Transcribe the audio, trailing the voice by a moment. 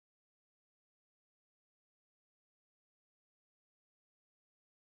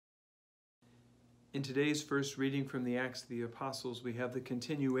In today's first reading from the Acts of the Apostles, we have the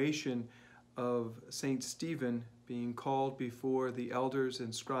continuation of St. Stephen being called before the elders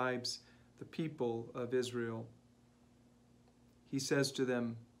and scribes, the people of Israel. He says to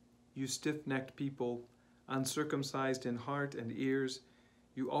them, "You stiff-necked people, uncircumcised in heart and ears,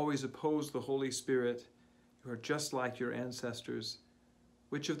 you always oppose the Holy Spirit. You are just like your ancestors.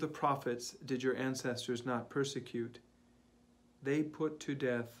 Which of the prophets did your ancestors not persecute? They put to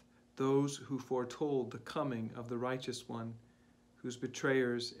death those who foretold the coming of the righteous one, whose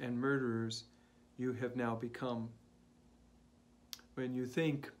betrayers and murderers you have now become." When you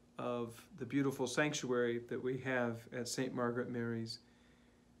think of the beautiful sanctuary that we have at St. Margaret Mary's,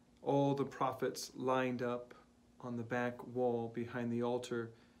 all the prophets lined up on the back wall behind the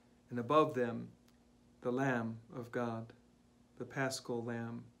altar, and above them, the Lamb of God, the Paschal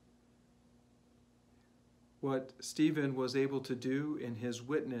Lamb. What Stephen was able to do in his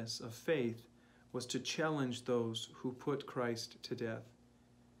witness of faith was to challenge those who put Christ to death,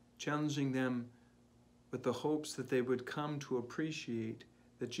 challenging them with the hopes that they would come to appreciate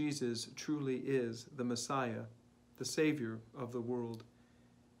that Jesus truly is the Messiah, the Savior of the world.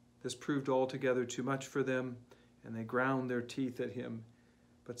 This proved altogether too much for them, and they ground their teeth at him.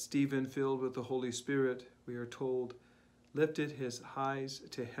 But Stephen, filled with the Holy Spirit, we are told, lifted his eyes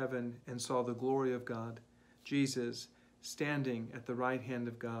to heaven and saw the glory of God, Jesus standing at the right hand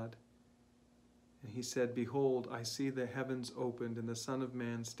of God. And he said, "Behold, I see the heavens opened and the Son of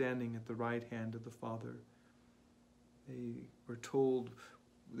Man standing at the right hand of the Father." They were told,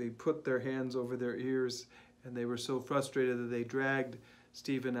 they put their hands over their ears, and they were so frustrated that they dragged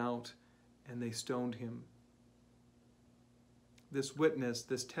Stephen out and they stoned him. This witness,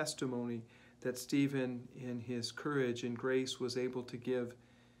 this testimony that Stephen, in his courage and grace, was able to give,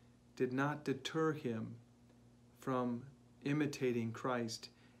 did not deter him from imitating Christ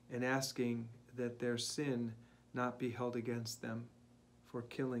and asking that their sin not be held against them for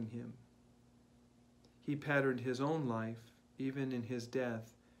killing him. He patterned his own life, even in his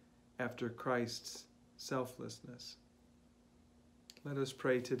death, after Christ's selflessness. Let us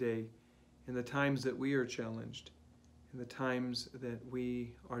pray today, in the times that we are challenged, in the times that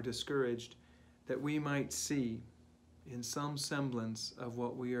we are discouraged, that we might see, in some semblance of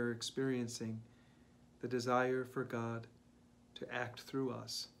what we are experiencing, the desire for God to act through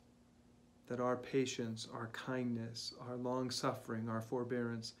us, that our patience, our kindness, our long-suffering, our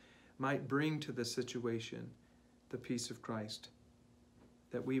forbearance might bring to the situation the peace of Christ,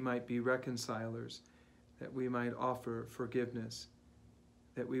 that we might be reconcilers, that we might offer forgiveness,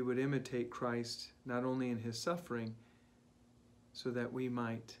 that we would imitate Christ not only in his suffering, so that we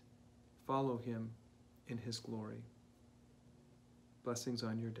might follow him in his glory. Blessings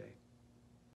on your day.